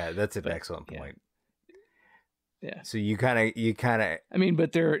 Yeah, that's an But, excellent yeah. point. Yeah. So you kind of I mean,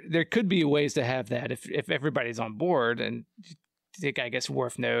 but there could be ways to have that if everybody's on board and the guy gets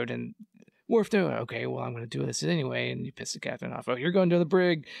wharf node and wharf node. Okay, well, I'm going to do this anyway, and you piss the captain off. Oh, you're going to the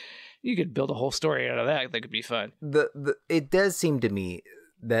brig. You could build a whole story out of that. That could be fun. it does seem to me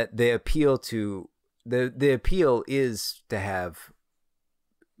that the appeal is to have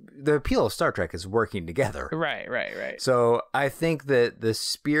the appeal of Star Trek is working together. Right. So I think that the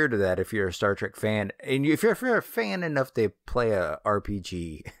spirit of that, if you're a Star Trek fan, and if you're a fan enough to play a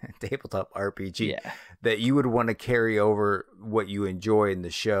RPG, tabletop RPG, Yeah. that you would want to carry over what you enjoy in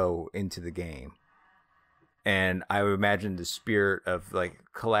the show into the game. And I would imagine the spirit of like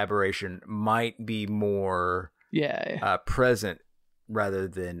collaboration might be more Yeah. present rather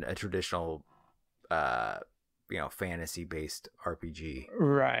than a traditional fantasy based RPG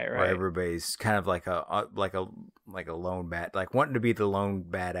Right. where everybody's kind of like a lone like wanting to be the lone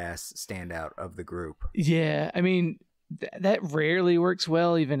badass standout of the group. Yeah, I mean that rarely works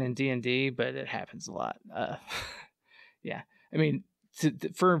well, even in D&D, but it happens a lot. Yeah, I mean,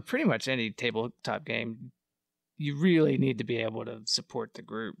 for pretty much any tabletop game, you really need to be able to support the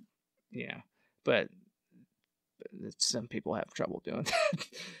group. But some people have trouble doing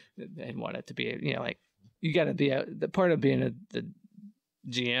that and want it to be, like you got to be the part of being the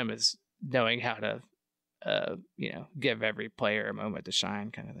GM is knowing how to, give every player a moment to shine,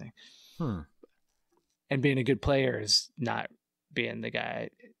 kind of thing. And being a good player is not being the guy,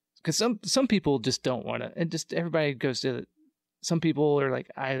 because some people just don't want to, and just everybody goes to. Some people are like,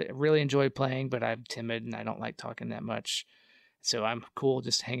 I really enjoy playing, but I'm timid and I don't like talking that much. So I'm cool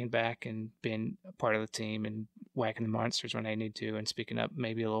just hanging back and being a part of the team and whacking the monsters when I need to and speaking up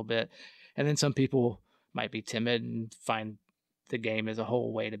maybe a little bit. And then some people might be timid and find the game as a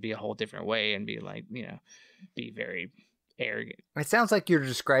whole way to be a whole different way and be like, be very arrogant. It sounds like you're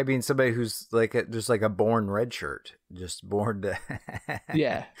describing somebody who's like just like a born red shirt, just born to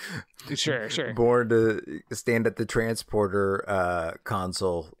Yeah, sure. born to stand at the transporter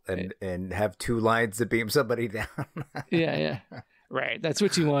console and have two lines to beam somebody down. Yeah. Right. That's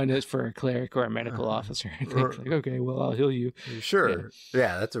what you want is for a cleric or a medical officer. I think like, okay, well, I'll heal you. Sure.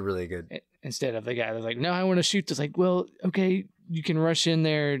 Yeah, that's a really good. Instead of the guy that's like, no, I want to shoot. It's like, well, okay, you can rush in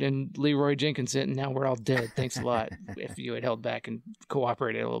there and Leroy Jenkins it, and now we're all dead. Thanks a lot. If you had held back and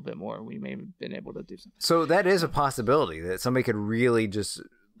cooperated a little bit more, we may have been able to do something. So that is a possibility that somebody could really just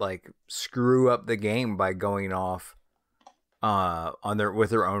like screw up the game by going off with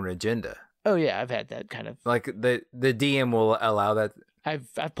their own agenda. Oh yeah, I've had that kind of. Like the DM will allow that. I've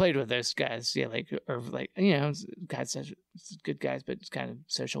played with those guys, yeah, guys, good guys, but it's kind of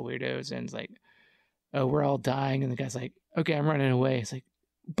social weirdos, and it's like, oh, we're all dying, and the guy's like, okay, I'm running away. It's like,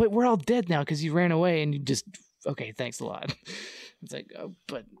 but we're all dead now because you ran away, and you just, okay, thanks a lot. It's like, oh,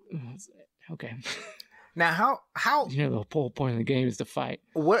 but okay. Now, how the whole point of the game is to fight.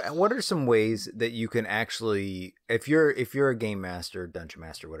 What are some ways that you can actually, if you're a game master, dungeon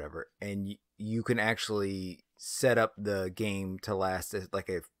master, whatever, and you can actually set up the game to last like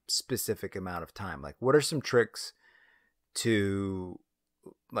a specific amount of time? Like, what are some tricks to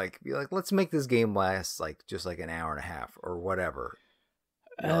like be like, let's make this game last like just like an hour and a half or whatever?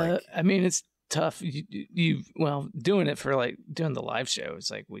 I mean, it's tough. Well, doing it for like doing the live show, it's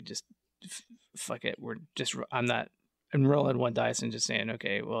like we just fuck it. I'm not and rolling one dice and just saying,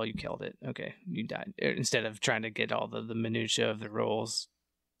 okay, well, you killed it. Okay, you died. Instead of trying to get all the minutia of the rolls,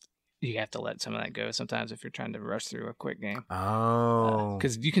 you have to let some of that go sometimes if you're trying to rush through a quick game. Oh.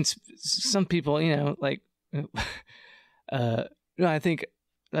 Because you can, some people, you know, like, I think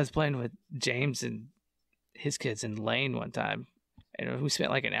I was playing with James and his kids in Lane one time, and we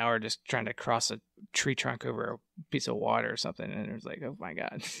spent like an hour just trying to cross a tree trunk over a piece of water or something, and it was like, oh my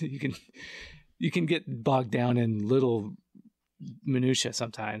god, you can get bogged down in little minutia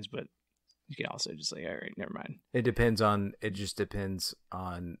sometimes, but you can also just like, all right, never mind. It just depends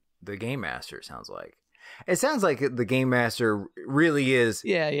on the game master. It sounds like the game master really is.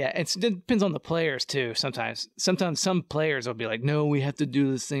 Yeah. It depends on the players too. Sometimes some players will be like, no, we have to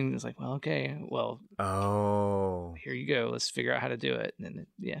do this thing. It's like, well, okay, well, here you go. Let's figure out how to do it. And then,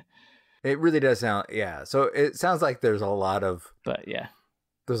 yeah, it really does sound. Yeah. So it sounds like there's a lot of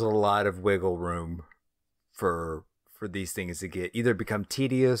wiggle room for these things to get either become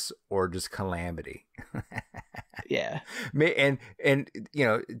tedious or just calamity. Yeah. And you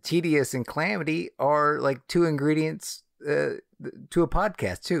know, tedious and calamity are like two ingredients to a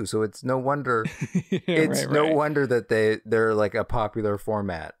podcast too. So it's no wonder wonder that they're like a popular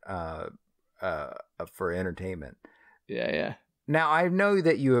format for entertainment. Yeah. Now I know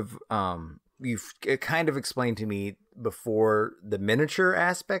that you've kind of explained to me before the miniature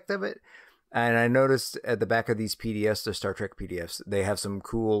aspect of it. And I noticed at the back of these PDFs, the Star Trek PDFs, they have some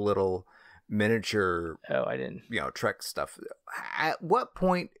cool little miniature. Oh, I didn't. You know, Trek stuff. At what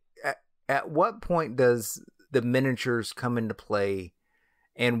point does the miniatures come into play,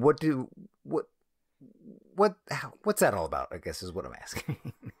 and what's that all about? I guess is what I'm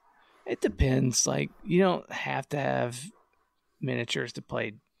asking. It depends. Like, you don't have to have miniatures to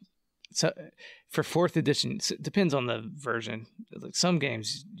play. So for 4th edition, it depends on the version. Like some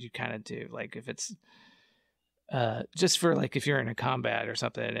games you kind of do. Like if it's just for like if you're in a combat or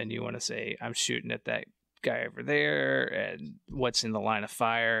something and you want to say I'm shooting at that guy over there and what's in the line of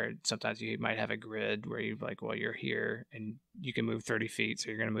fire. Sometimes you might have a grid where you're like, well, you're here and you can move 30 feet, so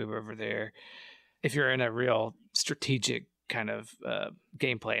you're going to move over there. If you're in a real strategic kind of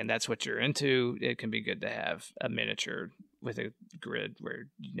gameplay and that's what you're into, it can be good to have a miniature with a grid where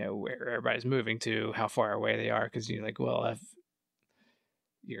you know where everybody's moving to, how far away they are, because you're like, well, if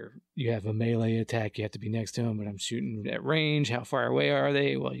you have a melee attack, you have to be next to them, but I'm shooting at range, how far away are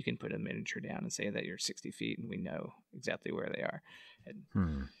they? Well, you can put a miniature down and say that you're 60 feet and we know exactly where they are.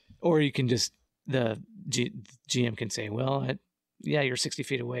 And, or you can just, the GM can say, well, you're 60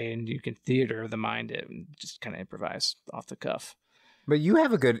 feet away, and you can theater of the mind it and just kind of improvise off the cuff. But you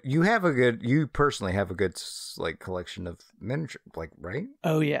personally have a good like collection of miniature, like, right?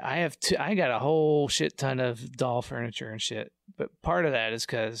 Oh yeah, I got a whole shit ton of doll furniture and shit. But part of that is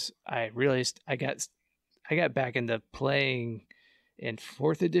because I realized I got back into playing in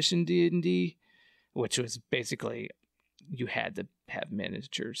 4th edition D&D, which was basically you had to have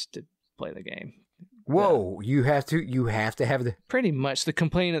miniatures to play the game. Whoa, you have to have the pretty much the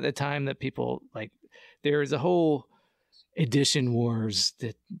complaint at the time that people like there was a whole edition wars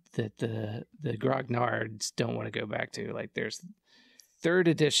that the grognards don't want to go back to. Like there's 3rd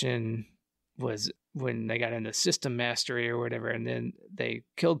edition was when they got into system mastery or whatever, and then they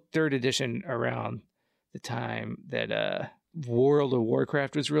killed 3rd edition around the time that World of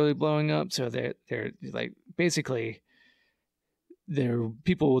Warcraft was really blowing up. So they're like basically there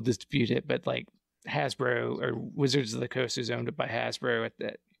people will dispute it, but like Hasbro or Wizards of the Coast is owned by Hasbro at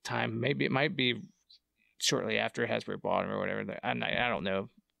that time. Maybe it might be shortly after Hasbro bought them or whatever. I don't know.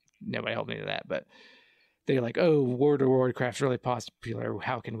 Nobody helped me to that, but they're like, oh, World of Warcraft's really popular.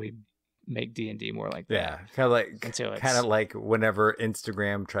 How can we make D&D more like that? Yeah, kind of like whenever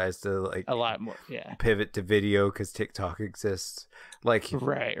Instagram tries to like a lot more, pivot to video because TikTok exists. Like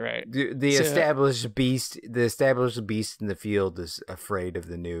right. The established beast in the field is afraid of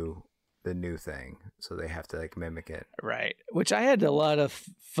the new thing, so they have to like mimic it, right? Which I had a lot of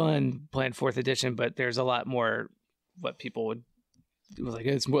fun playing 4th edition, but there's a lot more what people would like.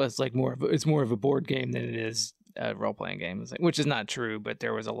 It's more of a board game than it is a role playing game. It's like, which is not true, but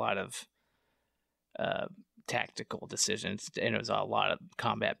there was a lot of tactical decisions, and it was a lot of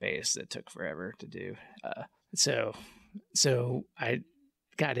combat based that took forever to do. So I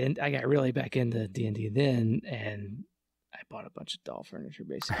got really back into D&D then, and I bought a bunch of doll furniture,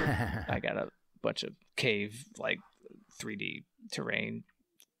 basically. I got a bunch of cave, like 3D terrain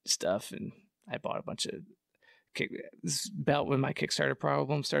stuff, and I bought a bunch of this is about when my Kickstarter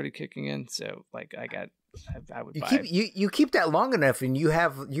problem started kicking in. So like I would buy you keep that long enough, and you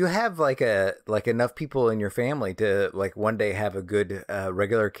have like enough people in your family to like one day have a good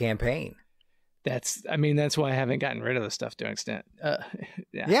regular campaign. that's why I haven't gotten rid of the stuff to an extent.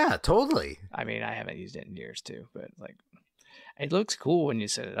 Yeah. Yeah, totally. I mean, I haven't used it in years too, but like, it looks cool when you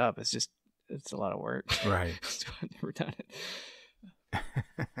set it up. It's a lot of work. Right. So I've never done it.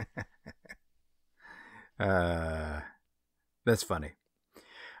 That's funny.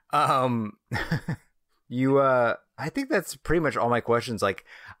 I think that's pretty much all my questions. Like,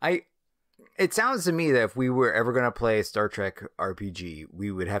 it sounds to me that if we were ever going to play a Star Trek RPG,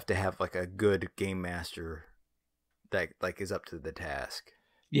 we would have to have like a good game master that like is up to the task.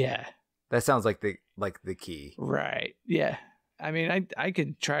 Yeah. That sounds like the key. Right. Yeah. I mean, I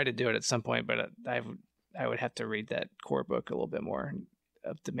could try to do it at some point, but I would have to read that core book a little bit more.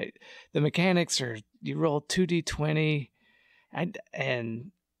 Up to the mechanics are you roll 2d20,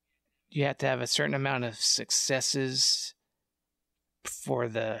 and you have to have a certain amount of successes for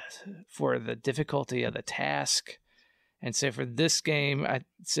the difficulty of the task. And so for this game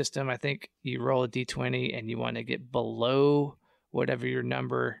system, I think you roll a d20 and you want to get below whatever your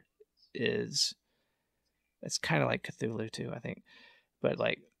number is. It's kind of like Cthulhu too, I think. But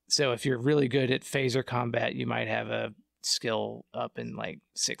like, so if you're really good at phaser combat, you might have a skill up in like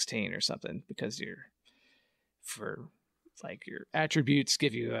 16 or something, because your attributes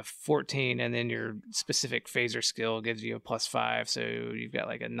give you a 14, and then your specific phaser skill gives you a +5, so you've got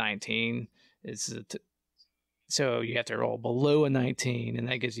like a 19. So you have to roll below a 19, and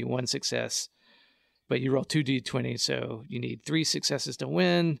that gives you 1 success, but you roll 2d20, so you need 3 successes to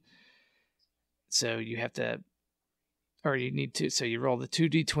win. So you have to, or you need to, so you roll the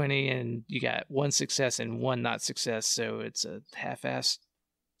 2d20 and you got 1 success and 1 not success, so it's a half-assed.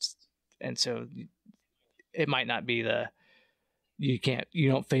 And so it might not be you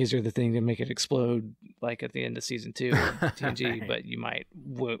don't phaser the thing to make it explode like at the end of season 2 of TNG, right. But you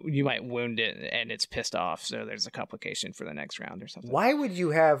might wound it and it's pissed off, so there's a complication for the next round or something. Why would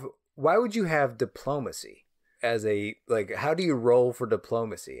you have diplomacy as a, like, how do you roll for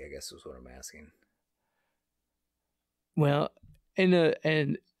diplomacy, I guess is what I'm asking. Well, in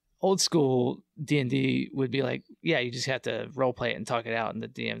an old school D&D would be like, yeah, you just have to role play it and talk it out, and the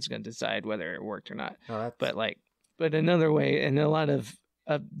DM's going to decide whether it worked or not. Oh, but another way, and a lot of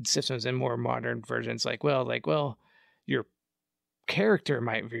systems and more modern versions, well, your character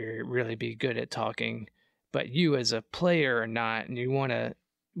might really be good at talking, but you as a player are not, and we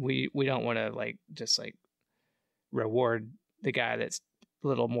don't want to just reward the guy that's a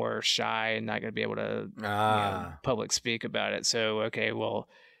little more shy and not going to be able to public speak about it. So, okay, well,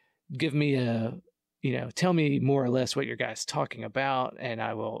 give me tell me more or less what your guy's talking about, and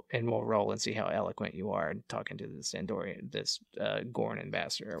we'll roll and see how eloquent you are in talking to this Andorian, this Gorn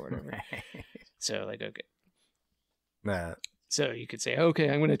ambassador or whatever. Right. So okay. So you could say, okay,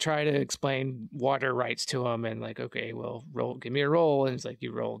 I'm going to try to explain water rights to him, and okay, well, give me a roll, and it's like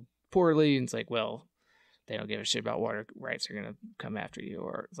you rolled poorly, and it's like, well, they don't give a shit about water rights, they're going to come after you.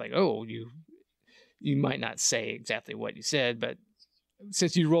 Or it's like, oh, you might not say exactly what you said, but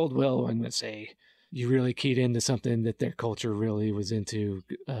since you rolled well, I'm going to say you really keyed into something that their culture really was into,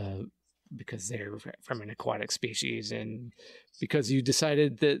 because they're from an aquatic species, and because you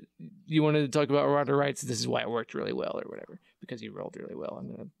decided that you wanted to talk about water rights, this is why it worked really well, or whatever. Because you rolled really well, I'm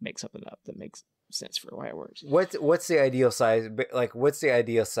going to make something up that makes sense for why it works. What's the ideal size? Like, what's the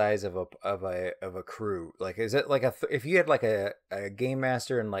ideal size of a crew? Like, is it like if you had like a game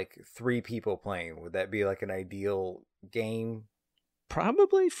master and like 3 people playing, would that be like an ideal game?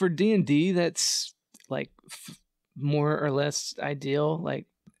 Probably for D&D, that's more or less ideal. Like,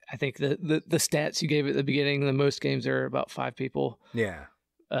 I think the stats you gave at the beginning, the most games are about 5 people. Yeah.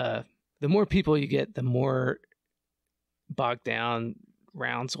 The more people you get, the more bogged down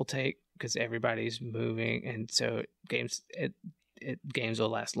rounds will take, because everybody's moving, and so games will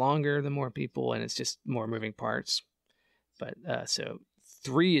last longer the more people, and it's just more moving parts. But so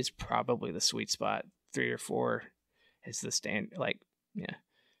 3 is probably the sweet spot. 3 or 4 is the standard.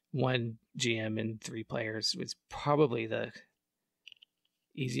 1 GM and 3 players was probably the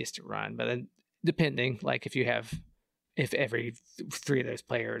easiest to run. But then depending, if every 3 of those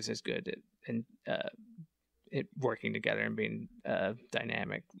players is good at it working together and being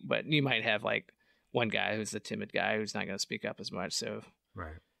dynamic, but you might have one guy who's the timid guy who's not going to speak up as much. So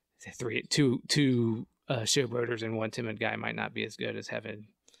right, two showboaters and 1 timid guy might not be as good as having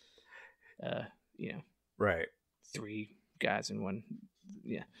right, 3 guys and 1.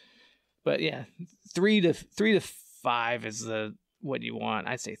 Yeah, but yeah, 3 to 5 is what you want.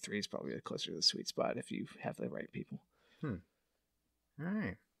 I'd say 3 is probably closer to the sweet spot if you have the right people. All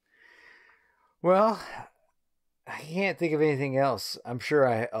right. Well, I can't think of anything else. I'm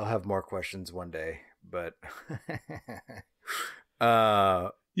sure I'll have more questions one day, but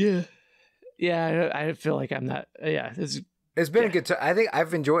yeah. Yeah, I feel like I'm not. Yeah, It's been a good time. I think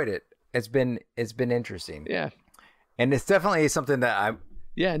I've enjoyed it. It's been interesting. yeah. And it's definitely something that I'm.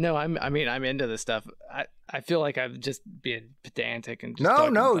 Yeah, no, I'm into this stuff. I feel like I'm just being pedantic and just No,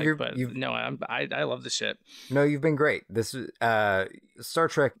 talking, no, like, I love the shit. No, you've been great. This Star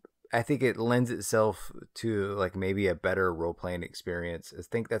Trek. I think it lends itself to like maybe a better role playing experience. I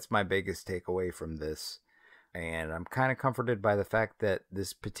think that's my biggest takeaway from this, and I'm kind of comforted by the fact that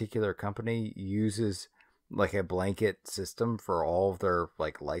this particular company uses like a blanket system for all of their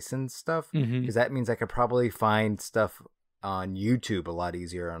like licensed stuff, because that means I could probably find stuff on YouTube a lot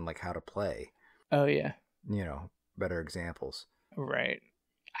easier on like how to play. Oh yeah, better examples. Right.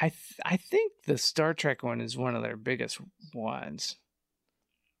 I think the Star Trek one is one of their biggest ones,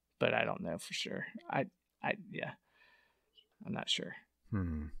 but I don't know for sure. I'm not sure.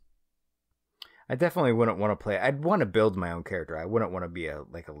 I definitely wouldn't want to play. I'd want to build my own character. I wouldn't want to be a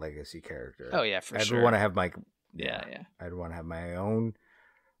legacy character. Oh yeah, for sure. I'd want to have my yeah. I'd want to have my own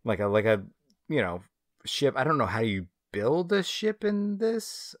like a ship. I don't know how you build a ship in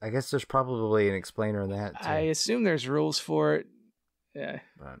this. I guess there's probably an explainer in that too. I assume there's rules for it. Yeah.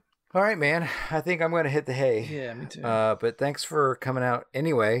 But, all right, man. I think I'm going to hit the hay. Yeah, me too. But thanks for coming out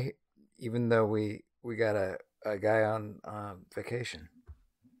anyway, even though we got a guy on vacation.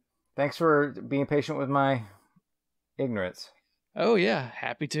 Thanks for being patient with my ignorance. Oh yeah,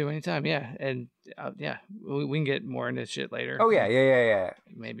 happy to anytime. Yeah, and we can get more into shit later. Oh yeah.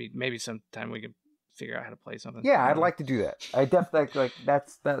 Maybe sometime we can figure out how to play something. Yeah, I'd like to do that. I definitely like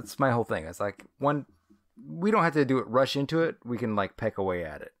that's my whole thing. It's like we don't have to rush into it. We can like peck away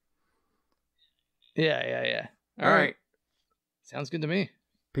at it. Yeah. All right. Sounds good to me.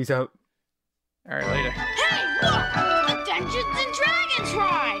 Peace out. All right, later. Hey, look! A Dungeons and Dragons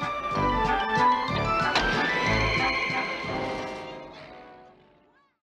ride!